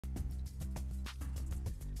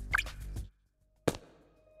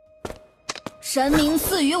神明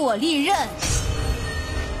赐予我利刃，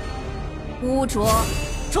污浊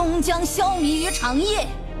终将消弭于长夜。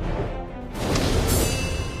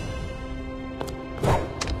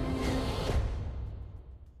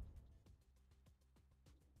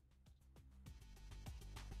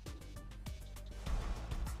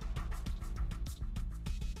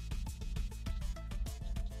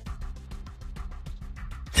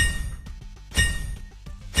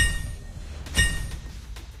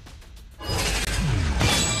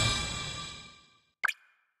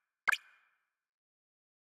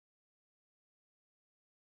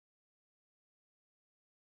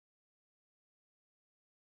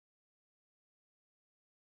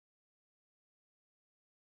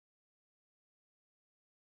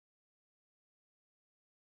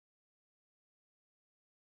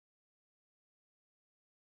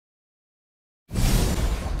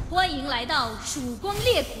欢迎来到曙光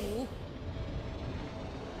裂谷，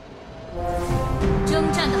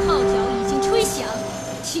征战的号角已经吹响，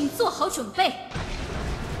请做好准备。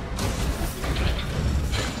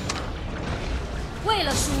为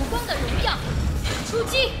了曙光的荣耀，出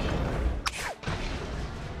击！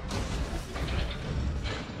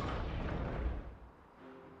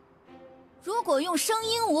如果用声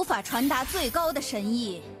音无法传达最高的神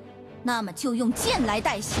意，那么就用剑来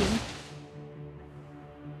代行。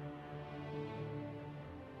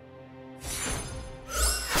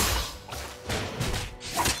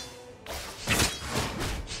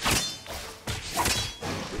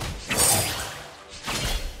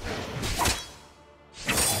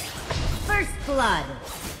 Blood，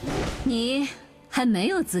 你还没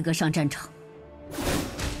有资格上战场。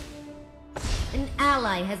An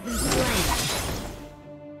ally has been slain.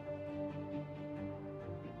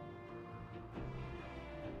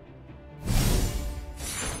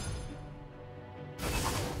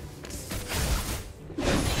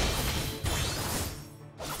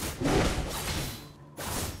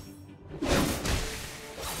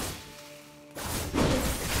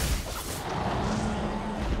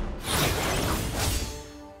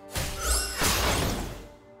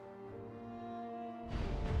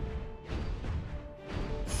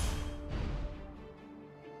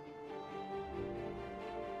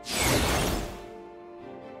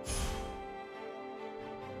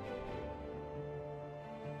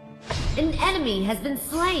 An enemy has been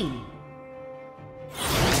slain.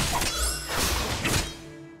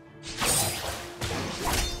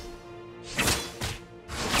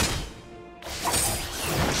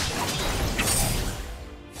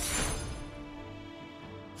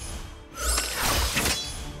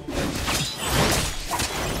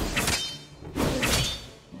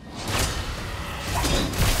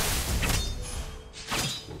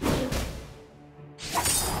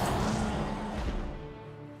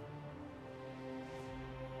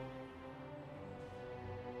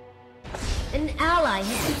 An ally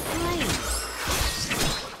has been slain.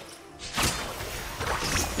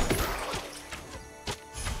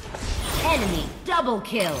 Enemy double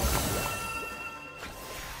kill.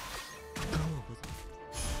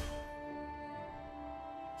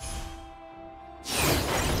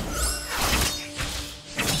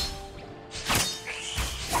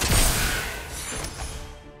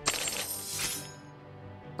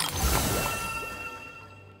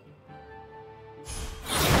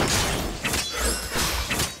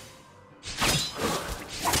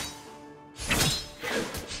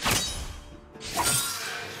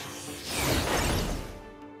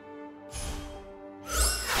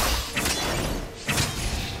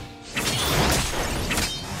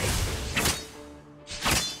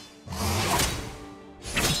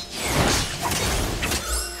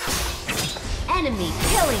 Enemy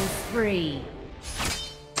killing spree.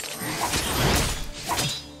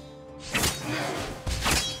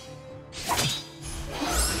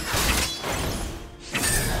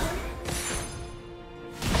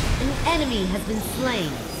 An enemy has been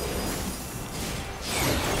slain.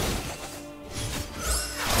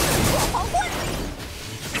 皇冠，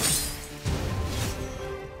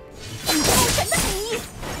以超神的名义。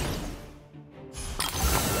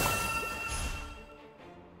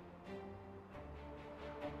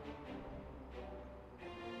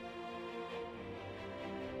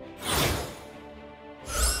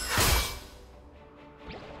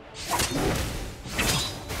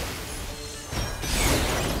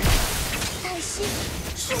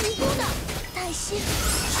 是无辜的，黛西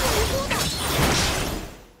是无辜的。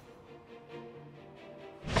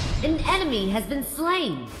An enemy has been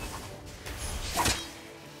slain.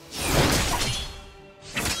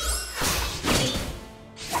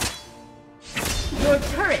 Your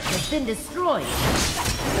turret has been destroyed.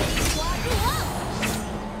 花入奥。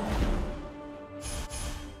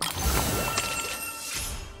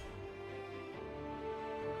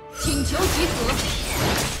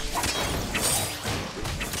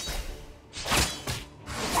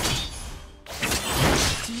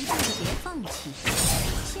怒气，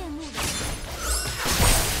羡慕的。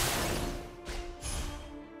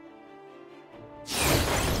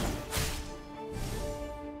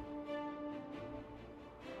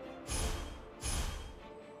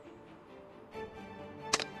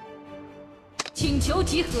请求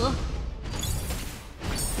集合。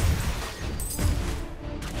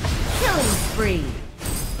 Killing spree.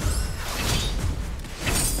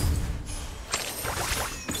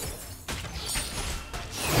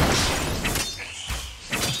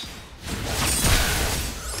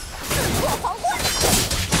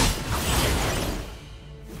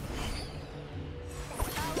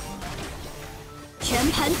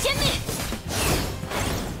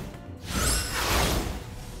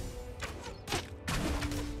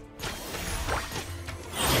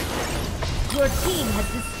 Your team has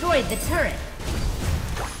destroyed the turret.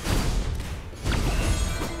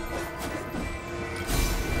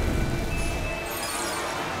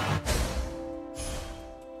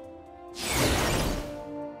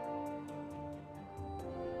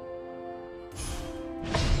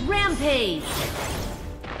 Rampage!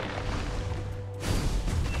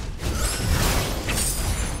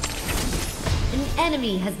 An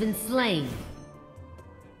enemy has been slain.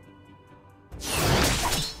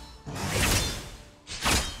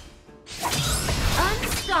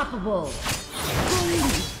 Unstoppable! 公理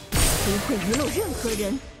不会遗漏任何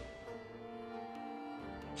人。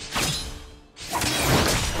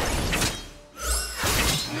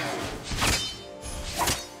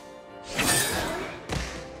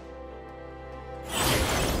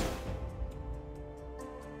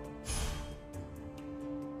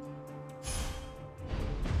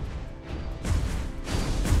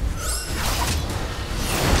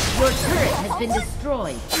 Your turret has been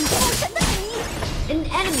destroyed. An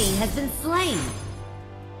enemy has been slain.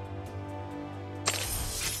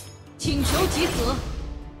 请求集合。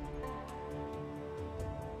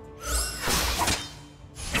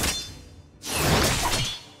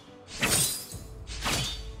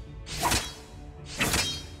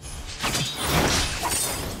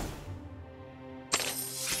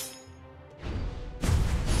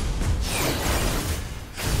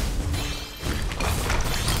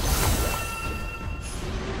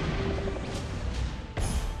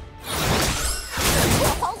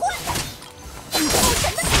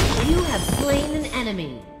You have slain an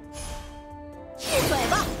enemy. 闭嘴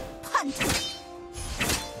吧，叛徒！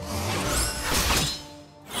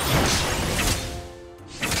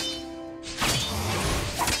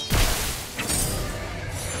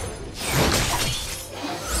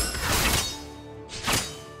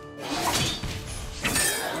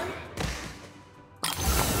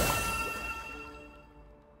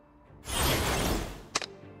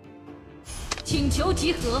请求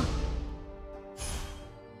集合。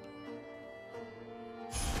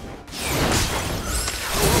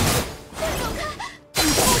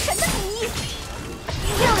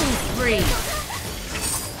 Killing spree.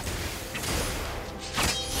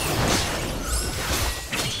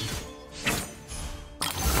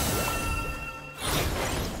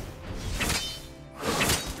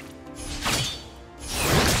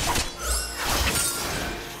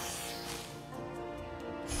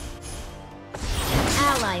 An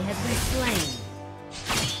ally has been slain.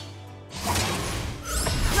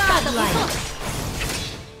 Godlike.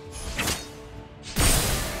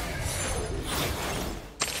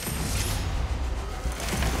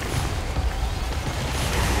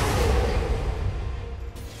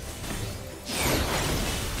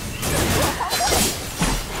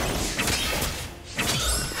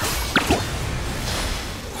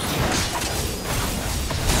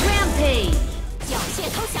 Rampage! 缴械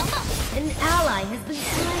投降吧！ An ally has been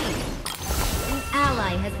slain. An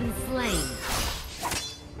ally has been slain.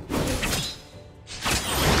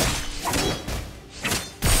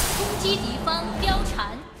 攻击敌方貂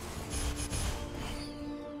蝉。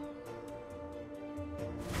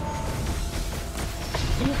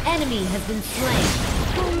 An enemy has been slain.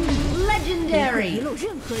 不会遗 Legendary! 漏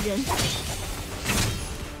任何人。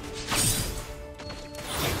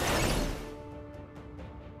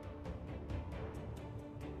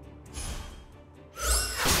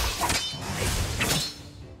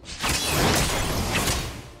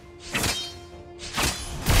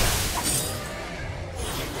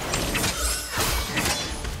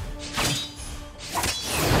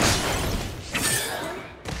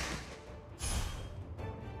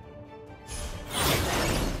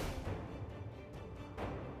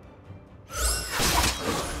 An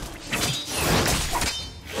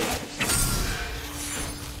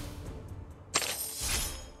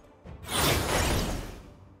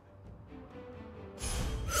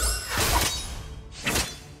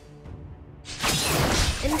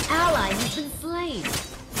ally has been slain.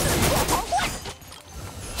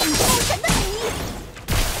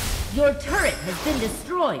 Your turret has been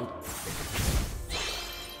destroyed.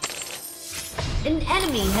 An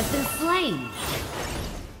enemy has been slain.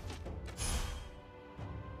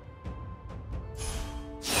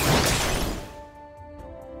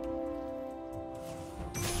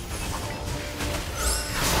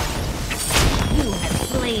 You have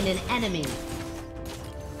slain an enemy.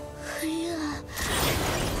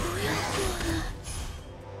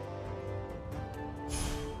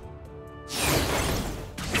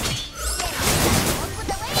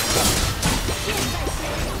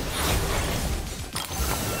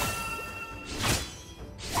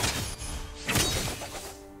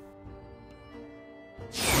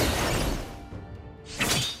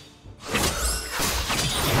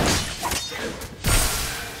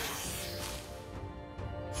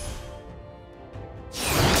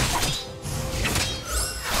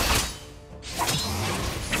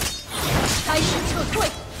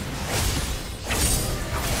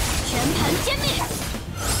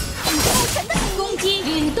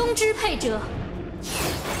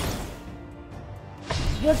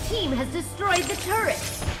 Your team has destroyed the turret.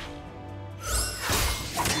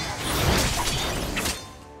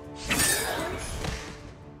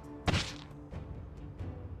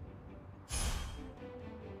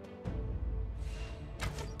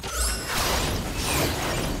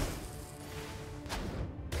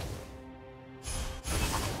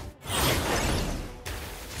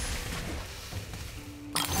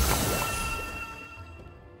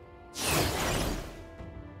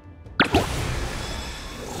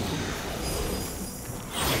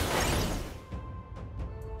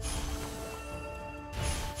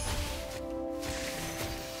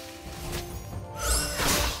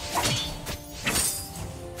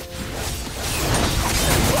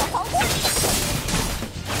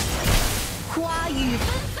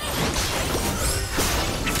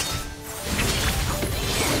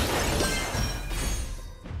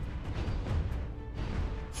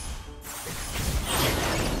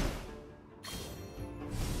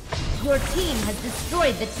 Your team has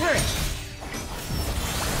destroyed the turret.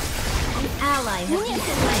 An ally has been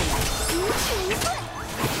slain.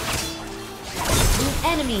 An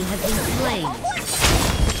enemy has been slain.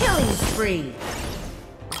 Killing spree.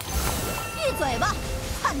 闭嘴吧，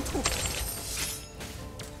叛徒！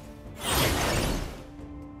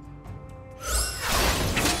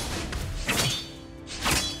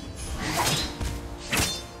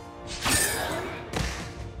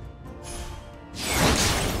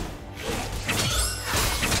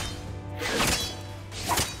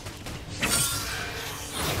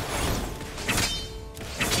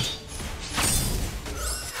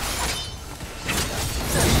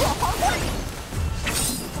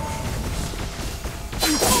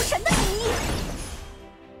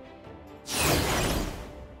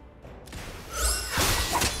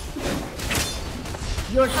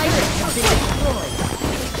 Your turret has been destroyed.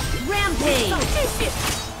 Rampage!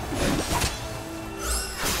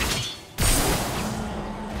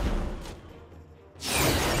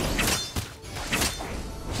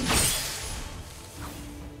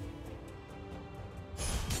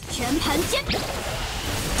 全盘兼。An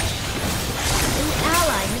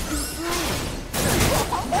ally has been slain. 我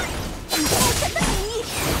皇冠，以诸神的名义，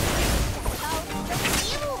超度的遗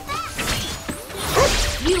物吧。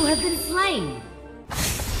You have been slain.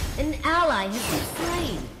 An ally has been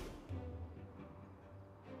slain.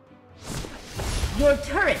 Your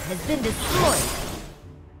turret has been destroyed.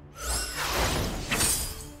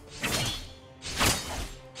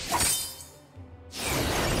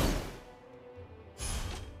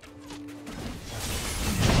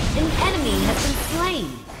 An enemy has been slain.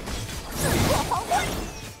 我皇冠，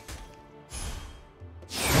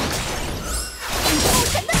以诸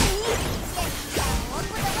神的名义，见证魔术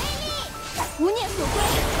的威力。无念所归，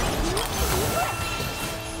无念无退。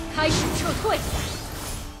开始撤退。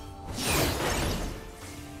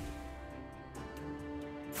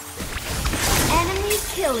 Enemy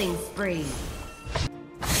killing spree.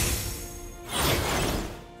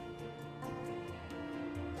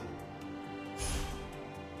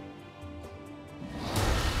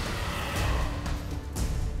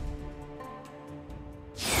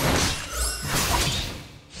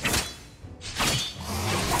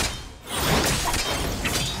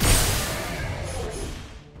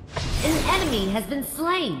 An enemy has been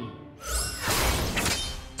slain.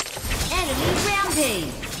 Enemy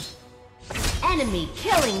rampage. Enemy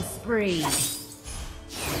killing spree.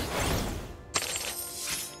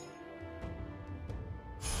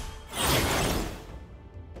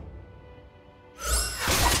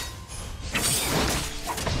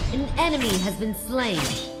 An enemy has been slain.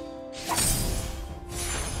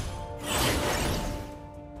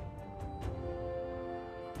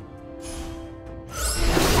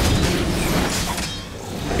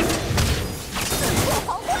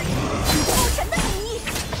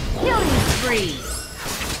 Killing spree.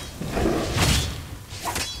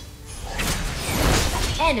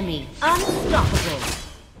 Enemy unstoppable.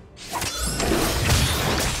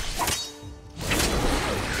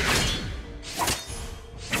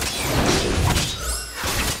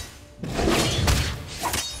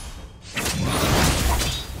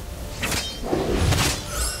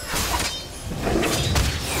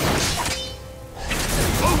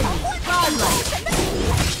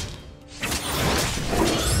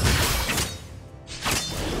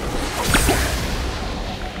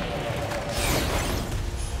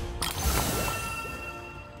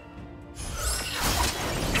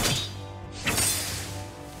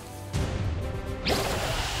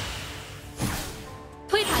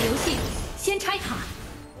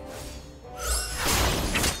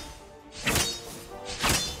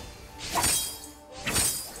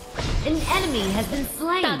 An enemy has been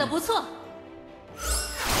slain. 打得不错。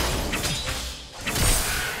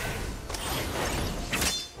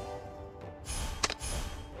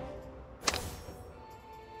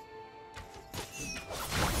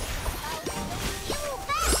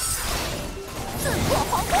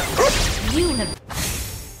You have.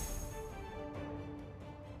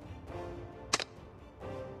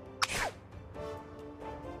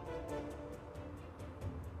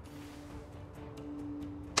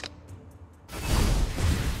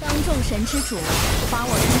 当众神之主把我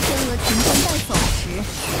从天鹅群中带走时，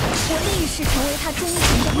我立誓成为他忠诚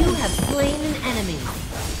的 You 部 have 下。 slain an enemy.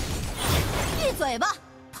 闭嘴吧，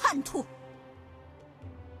叛徒！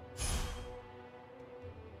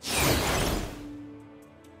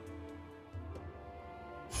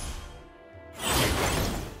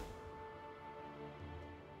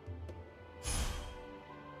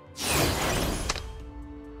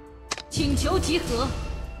请求集合。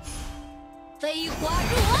 飞花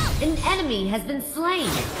入瓮。 An enemy has been slain.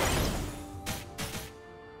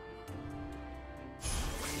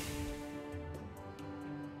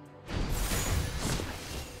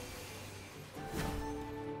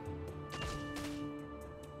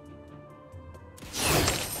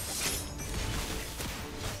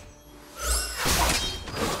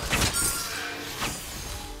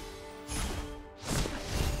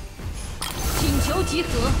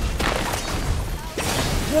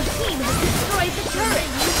 Your team has destroyed the turret.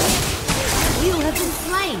 You have been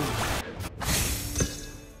slain.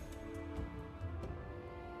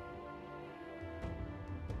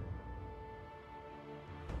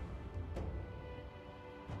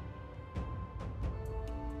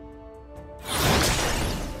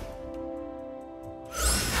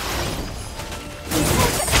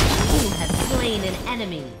 You have slain an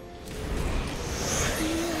enemy.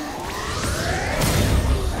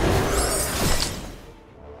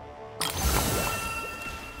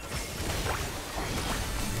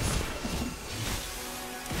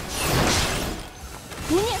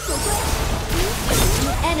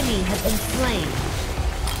 The enemy has been slain.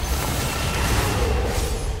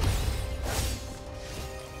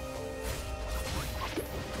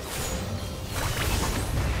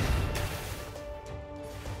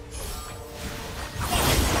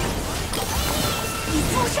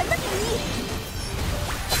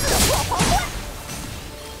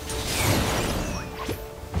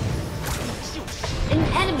 An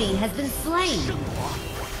enemy has been slain.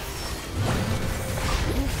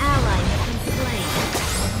 An ally has been slain.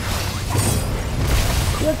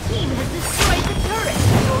 Your team has destroyed the turret.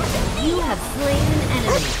 You have slain an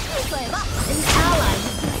enemy. An ally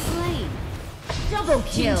has been slain. Double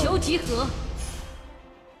请 kill. 求集合。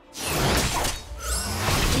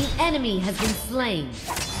 An enemy has been slain.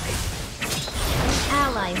 An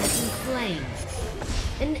ally has been slain.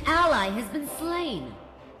 An ally has been slain.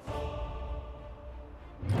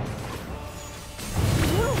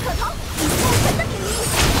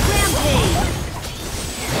 Rampage!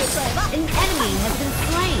 An enemy has been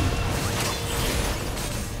slain.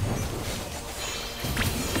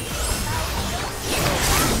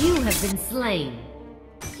 You have been slain.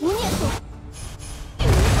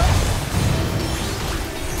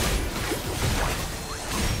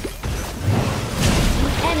 An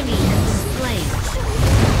enemy has been slain.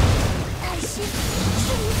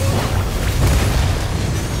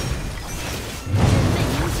 An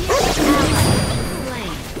ally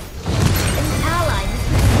has been slain.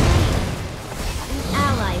 An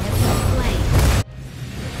ally has been slain.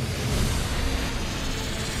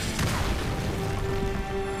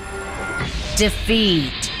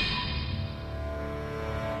 Defeat.